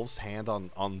the wolf's hand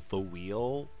on the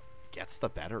wheel gets the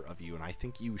better of you, and I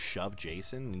think you shove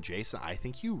Jason, and Jason, I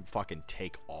think you fucking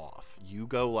take off. You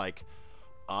go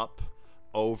up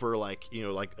over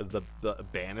the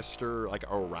banister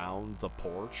around the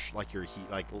porch, your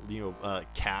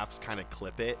calves kind of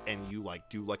clip it, and you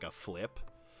do a flip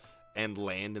and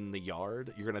land in the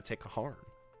yard. You're gonna take a harm.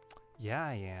 Yeah,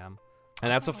 I am.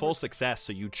 And that's a full success.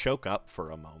 So you choke up for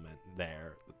a moment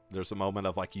there. There's a moment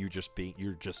of you're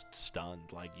just stunned.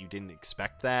 You didn't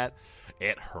expect that.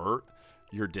 It hurt.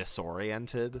 You're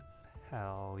disoriented.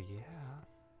 Hell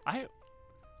yeah.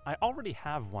 I already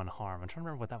have 1 harm. I'm trying to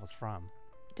remember what that was from.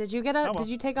 Did you take a Have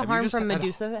you harm just from had-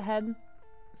 Medusa head?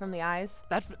 From the eyes?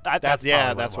 That's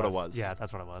what it was. Yeah,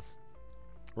 that's what it was.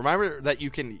 Remember that you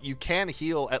can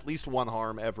heal at least 1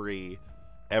 harm every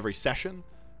session,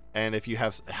 and if you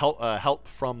have help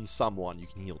from someone, you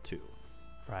can heal 2.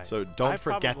 Right. So don't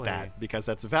forget that, because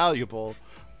that's valuable,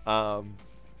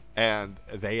 and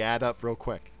they add up real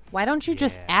quick. Why don't you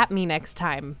just Yeah. at me next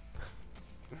time?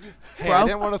 Hey, Bro. I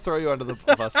didn't want to throw you under the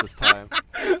bus this time.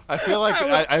 I feel like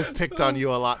I've picked on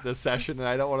you a lot this session, and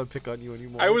I don't want to pick on you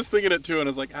anymore. I was thinking it too, and I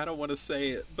was like, I don't want to say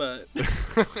it, but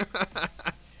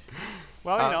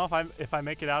Well, if I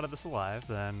make it out of this alive,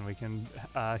 then we can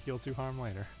heal 2 harm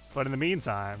later. But in the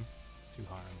meantime, 2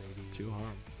 harm, baby. 2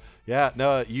 harm. Yeah,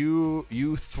 no,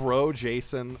 you throw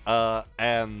Jason,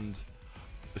 and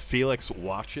Felix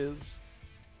watches,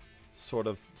 sort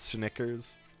of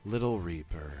snickers. Little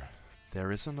Reaper,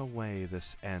 there isn't a way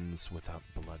this ends without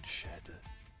bloodshed.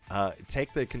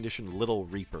 Take the condition Little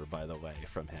Reaper, by the way,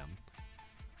 from him.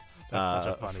 That's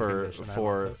such a funny condition. I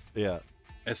love this. Yeah.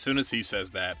 As soon as he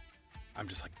says that, I'm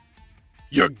just like,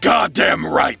 you're goddamn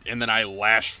right! And then I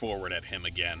lash forward at him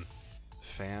again.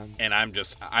 And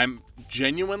I'm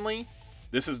genuinely,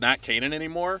 this is not Kanan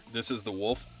anymore. This is the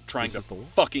wolf trying to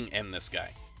fucking end this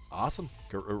guy. Awesome.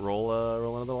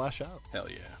 Roll another lash out. Hell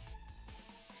yeah.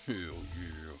 Hell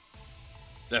yeah.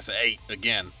 That's an 8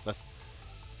 again.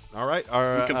 All right.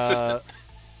 I'm consistent.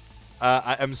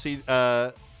 MC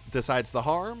decides the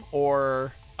harm,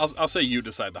 or I'll say you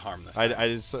decide the harm this time. I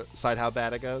decide how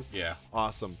bad it goes. Yeah.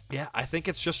 Awesome. Yeah, I think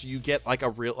it's just you get like a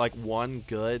real one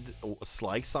good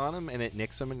slice on him, and it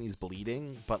nicks him, and he's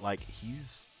bleeding. But like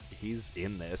he's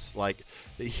in this. Like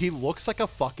he looks like a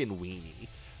fucking weenie.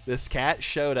 This cat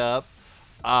showed up.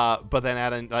 But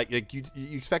then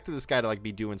you expected this guy to like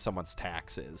be doing someone's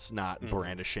taxes, not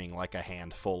brandishing like a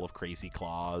handful of crazy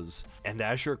claws. And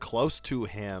as you're close to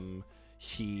him,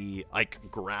 he like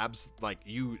grabs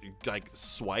you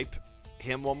swipe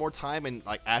him one more time, and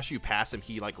like as you pass him,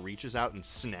 he like reaches out and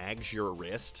snags your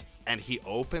wrist, and he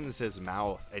opens his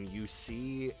mouth, and you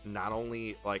see not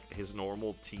only like his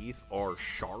normal teeth are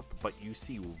sharp, but you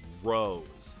see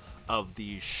rows of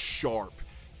these sharp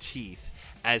teeth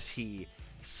as he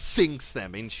sinks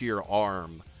them into your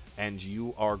arm, and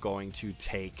you are going to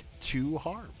take 2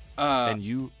 harm.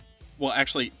 You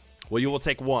will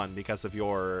take 1 because of you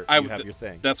have your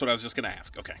thing. That's what I was just gonna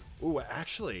ask. Okay. Ooh,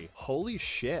 actually, holy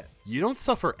shit! You don't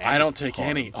suffer any. I don't take harm.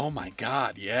 any. Oh my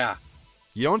god, yeah.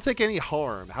 You don't take any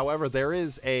harm. However, there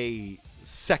is a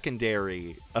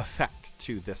secondary effect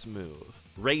to this move.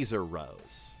 Razor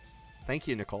Rose. Thank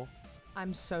you, Nicole.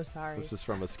 I'm so sorry. This is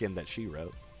from a skin that she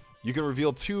wrote. You can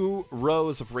reveal 2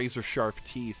 rows of razor-sharp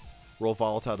teeth. Roll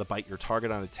volatile to bite your target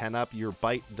on a 10-up. Your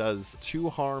bite does 2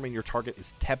 harm, and your target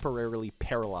is temporarily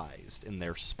paralyzed in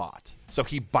their spot. So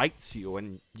he bites you,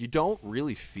 and you don't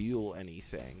really feel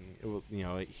anything.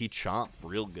 He chomped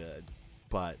real good,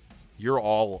 but you're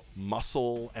all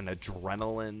muscle and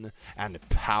adrenaline and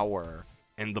power,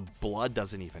 and the blood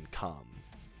doesn't even come.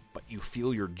 But you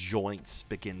feel your joints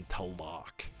begin to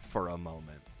lock for a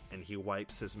moment, and he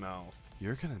wipes his mouth.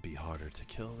 You're going to be harder to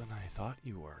kill than I thought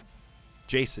you were.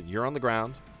 Jason, you're on the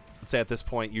ground. Let's say at this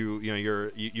point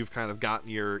you've kind of gotten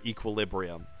your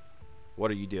equilibrium.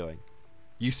 What are you doing?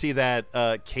 You see that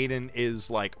Kaden is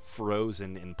like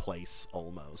frozen in place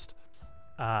almost.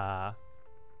 I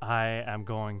am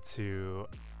going to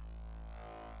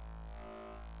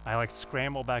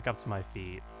scramble back up to my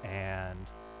feet, and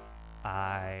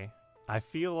I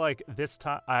feel like this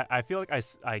time, I feel like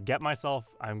I get myself,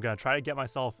 I'm going to try to get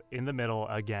myself in the middle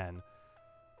again.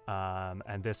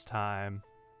 And this time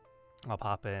I'll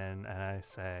pop in and I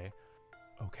say,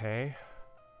 okay,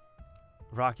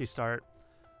 Rocky start.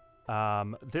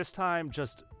 This time,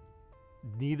 just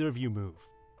neither of you move.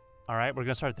 All right, we're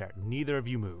going to start there. Neither of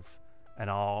you move. And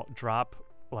I'll drop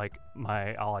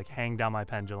I'll hang down my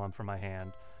pendulum from my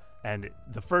hand. And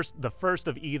the first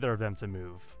of either of them to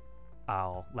move,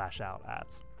 I'll lash out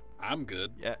at. I'm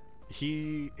good. Yeah,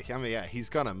 he's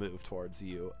gonna move towards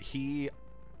you.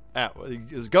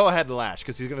 Go ahead and lash,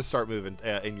 because he's gonna start moving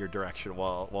in your direction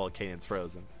while Kanan's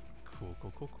frozen.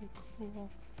 Cool.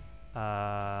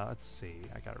 Let's see.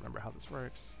 I gotta remember how this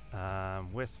works.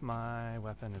 With my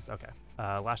weapon is okay.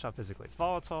 Lash out physically. It's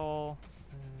volatile.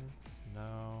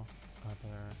 No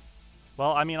other.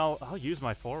 Well, I mean, I'll use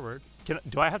my forward.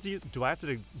 Do I have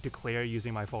to declare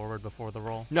using my forward before the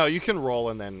roll? No, you can roll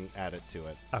and then add it to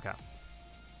it. Okay.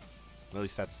 At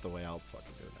least that's the way I'll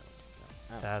fucking do it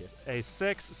now. That's a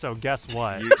 6. So guess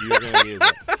what? You're gonna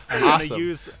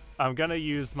use it. I'm gonna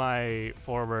use my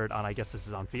forward on. I guess this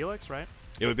is on Felix, right?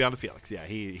 It would be on Felix. Yeah,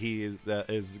 he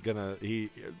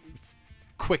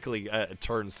quickly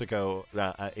turns to go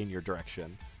in your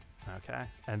direction. Okay,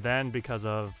 and then because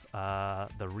of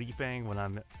the reaping, when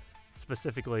I'm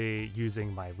specifically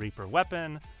using my Reaper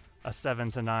weapon, a 7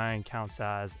 to 9 counts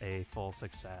as a full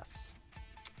success.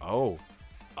 Oh,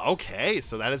 okay.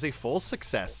 So that is a full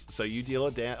success. So you deal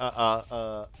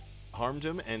a harmed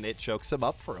him, and it chokes him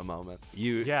up for a moment.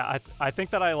 I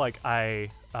think that I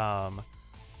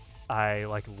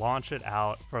launch it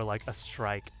out for a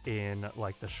strike in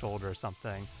the shoulder or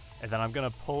something, and then I'm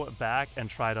gonna pull it back and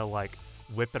try to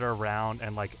whip it around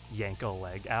and yank a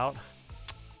leg out.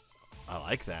 I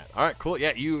like that. All right, cool.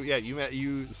 Yeah,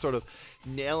 you sort of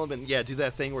nail him and, do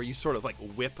that thing where you sort of, like,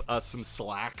 whip some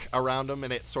slack around him,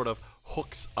 and it sort of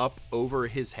hooks up over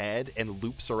his head and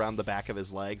loops around the back of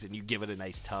his legs, and you give it a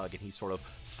nice tug, and he sort of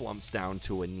slumps down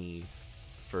to a knee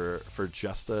for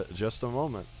just a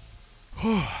moment.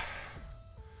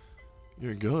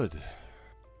 You're good.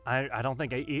 I don't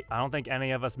think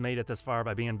any of us made it this far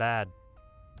by being bad.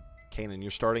 Kanan,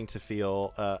 you're starting to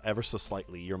feel ever so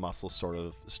slightly your muscles sort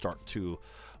of start to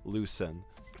loosen.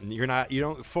 You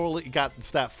don't fully got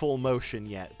that full motion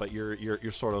yet, but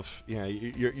you're sort of,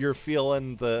 you're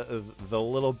feeling the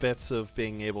little bits of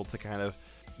being able to kind of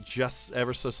just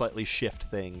ever so slightly shift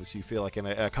things. You feel like in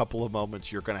a couple of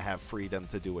moments you're going to have freedom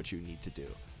to do what you need to do.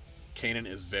 Kanan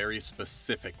is very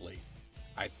specifically,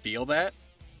 I feel that,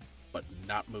 but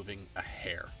not moving a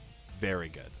hair. Very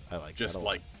good. I like just that.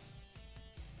 Like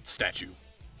statue.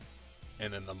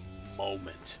 And then the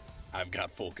moment I've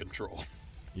got full control.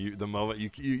 The moment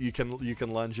you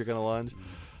can lunge, you're gonna lunge.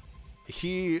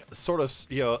 He sort of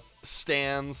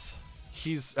stands.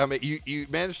 You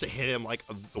managed to hit him like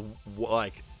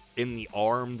in the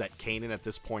arm that Kanan at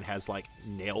this point has like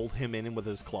nailed him in with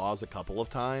his claws a couple of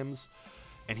times,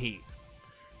 and he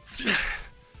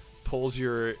pulls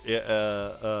your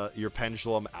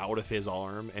pendulum out of his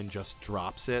arm and just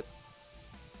drops it,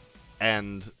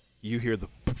 and you hear the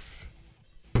poof,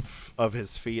 poof of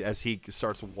his feet as he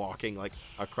starts walking like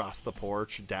across the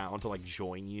porch down to like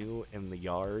join you in the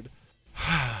yard.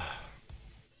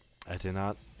 I did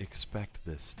not expect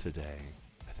this today.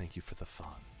 I thank you for the fun.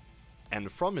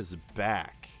 And from his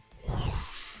back,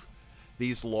 whoosh,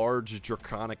 these large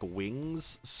draconic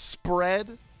wings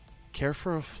spread. Care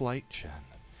for a flight, Jen.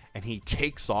 And he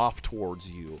takes off towards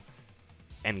you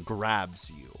and grabs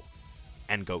you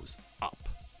and goes up.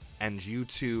 And you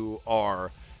two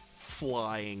are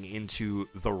flying into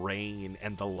the rain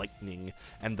and the lightning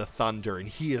and the thunder, and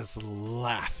he is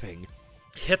laughing.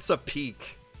 Hits a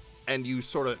peak, and you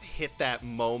sort of hit that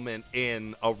moment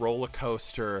in a roller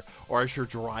coaster, or as you're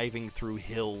driving through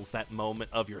hills, that moment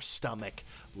of your stomach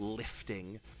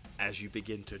lifting as you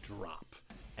begin to drop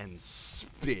and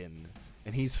spin.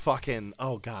 And he's fucking,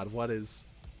 oh god, what is...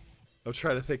 I'm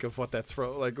trying to think of what that's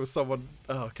from. Like, with someone...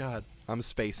 Oh, God. I'm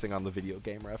spacing on the video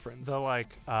game reference. So, like,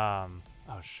 oh,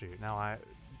 shoot. Now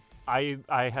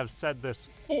I have said this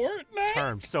Fortnite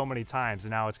term so many times, and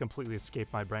now it's completely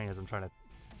escaped my brain as I'm trying to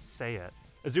say it.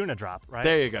 Azuna drop, right?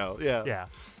 There you go. Yeah. Yeah.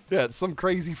 Yeah, some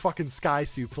crazy fucking sky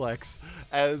suplex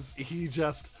as he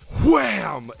just,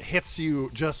 wham, hits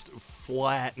you just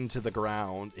flat into the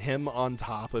ground. Him on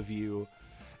top of you,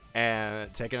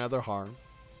 and take another harm.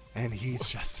 And he's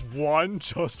just...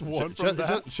 Just one from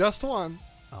that? Just one.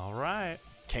 All right.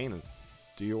 Kanan,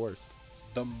 do your worst.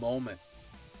 The moment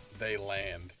they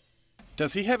land.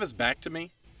 Does he have his back to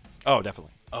me? Oh,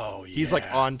 definitely. Oh, yeah. He's like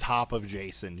on top of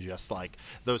Jason, just like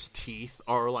those teeth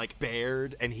are like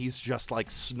bared, and he's just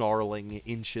like snarling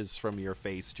inches from your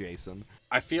face, Jason.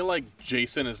 I feel like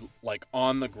Jason is like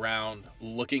on the ground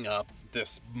looking up,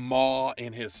 this maw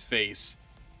in his face,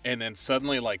 and then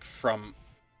suddenly like from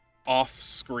off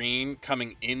screen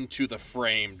coming into the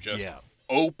frame, just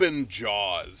open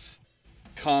jaws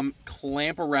come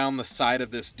clamp around the side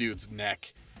of this dude's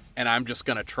neck, and I'm just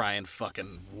gonna try and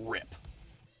fucking rip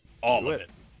all of it.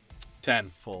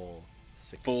 10 full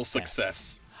success. Full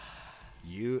success.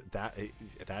 That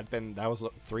was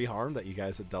 3 harm that you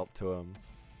guys had dealt to him.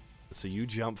 So you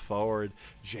jump forward,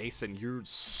 Jason. You're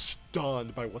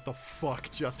stunned by what the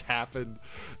fuck just happened,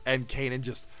 and Kanan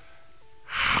just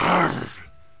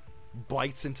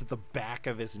bites into the back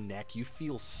of his neck. You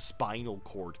feel spinal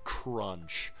cord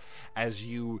crunch as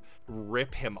you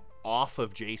rip him off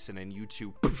of Jason, and you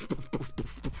two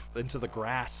into the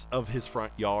grass of his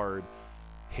front yard,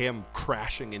 him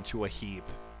crashing into a heap.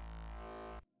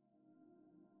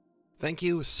 Thank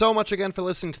you so much again for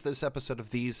listening to this episode of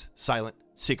These Silent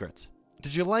Secrets.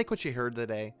 Did you like what you heard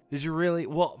today? Did you really?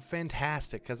 Well,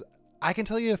 fantastic, because I can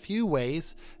tell you a few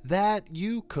ways that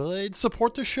you could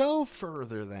support the show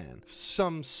further than.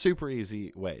 Some super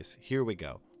easy ways. Here we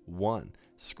go. 1,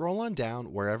 scroll on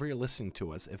down wherever you're listening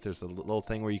to us. If there's a little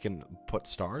thing where you can put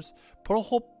stars, put a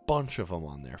whole bunch of them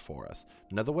on there for us.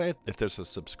 Another way, if there's a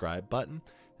subscribe button,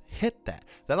 hit that.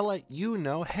 That'll let you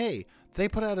know, hey, they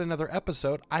put out another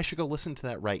episode. I should go listen to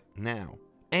that right now.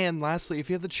 And lastly, if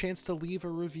you have the chance to leave a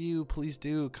review, please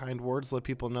do. Kind words let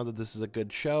people know that this is a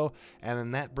good show, and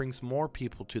then that brings more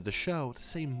people to the show to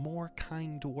say more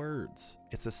kind words.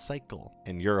 It's a cycle,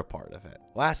 and you're a part of it.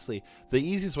 Lastly, the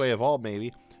easiest way of all,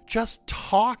 maybe, just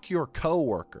talk your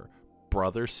coworker,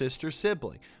 brother, sister,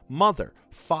 sibling, mother,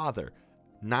 father,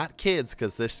 not kids,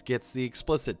 because this gets the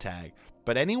explicit tag,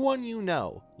 but anyone you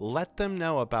know, let them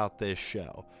know about this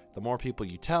show. the more people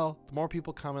you tell, the more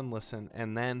people come and listen,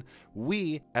 and then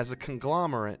we, as a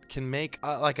conglomerate, can make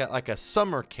like a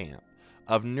summer camp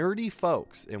of nerdy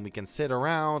folks, and we can sit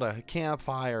around a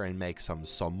campfire and make some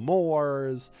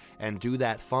s'mores and do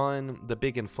that fun, the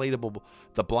big inflatable,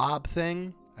 the blob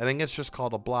thing. I think it's just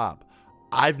called a blob.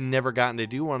 I've never gotten to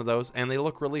do one of those, and they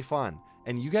look really fun.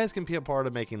 And you guys can be a part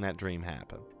of making that dream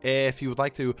happen. If you would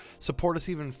like to support us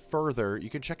even further,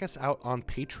 you can check us out on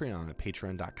Patreon at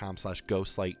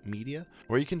patreon.com/ghostlightmedia,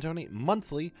 where you can donate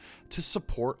monthly to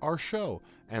support our show.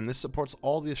 And this supports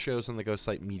all the shows on the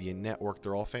Ghostlight Media Network.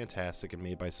 They're all fantastic and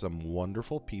made by some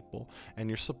wonderful people. And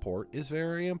your support is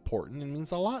very important and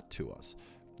means a lot to us.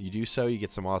 You do so, you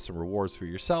get some awesome rewards for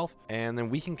yourself, and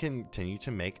then we can continue to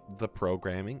make the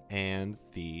programming and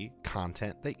the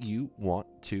content that you want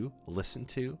to listen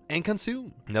to and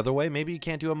consume. Another way, maybe you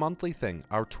can't do a monthly thing.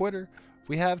 Our Twitter,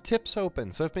 we have tips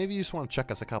open, so if maybe you just want to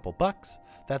chuck us a couple bucks,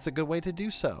 that's a good way to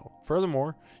do so.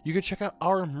 Furthermore, you can check out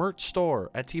our merch store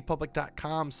at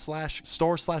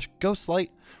tpublic.com/store/ghostlight,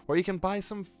 where you can buy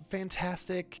some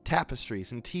fantastic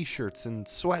tapestries and t-shirts and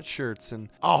sweatshirts and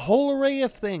a whole array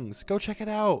of things. Go check it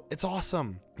out. It's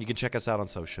awesome. You can check us out on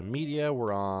social media.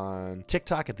 We're on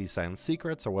TikTok at These Silent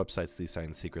Secrets. Our website's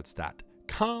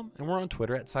thesesilentsecrets.com, and we're on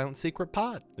Twitter at Silent Secret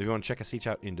Pod. If you want to check us each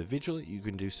out individually, you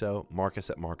can do so. Marcus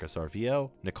at MarcusRVO,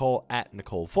 Nicole at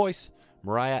Nicole Voice,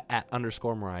 Mariah at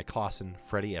 _Mariah Clausen,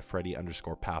 Freddie at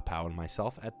Freddie_Pow, and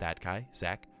myself at that guy,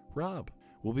 Zach Robb.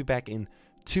 We'll be back in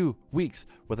 2 weeks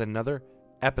with another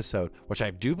episode, which I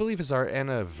do believe is our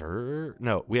anniversary.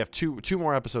 No, we have two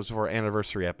more episodes before our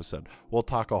anniversary episode. We'll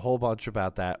talk a whole bunch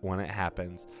about that when it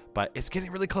happens, but it's getting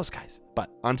really close, guys.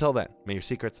 But until then, may your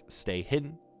secrets stay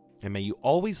hidden, and may you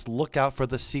always look out for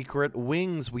the secret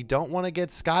wings. We don't want to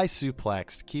get sky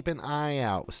suplexed. Keep an eye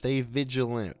out. Stay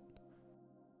vigilant.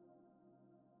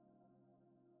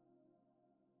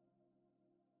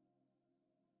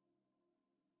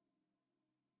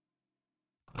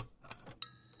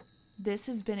 This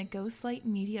has been a Ghostlight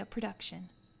Media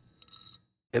production.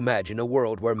 Imagine a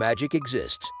world where magic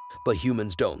exists, but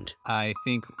humans don't. I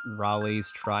think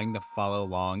Raleigh's trying to follow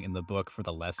along in the book for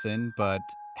the lesson, but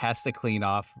has to clean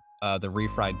off the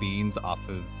refried beans off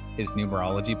of his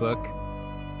numerology book.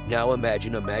 Now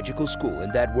imagine a magical school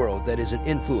in that world that isn't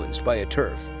influenced by a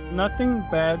turf. Nothing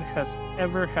bad has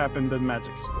ever happened in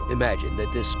magic school. Imagine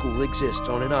that this school exists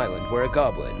on an island where a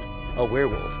goblin, a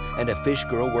werewolf, and a fish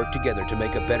girl work together to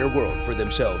make a better world for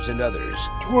themselves and others.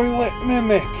 Toilet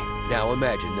mimic! Now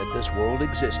imagine that this world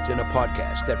exists in a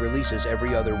podcast that releases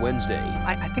every other Wednesday.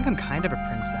 I think I'm kind of a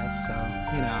princess, so,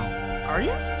 you know. Are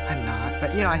you? I'm not,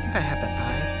 but, you know, I think I have that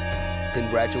vibe.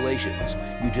 Congratulations.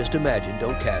 You just imagined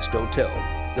Don't Cast, Don't Tell,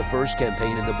 the first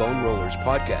campaign in the Bone Rollers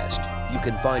podcast. You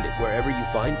can find it wherever you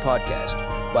find podcasts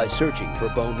by searching for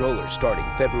Bone Rollers starting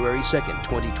February 2nd,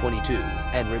 2022.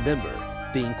 And remember,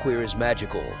 being queer is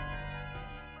magical.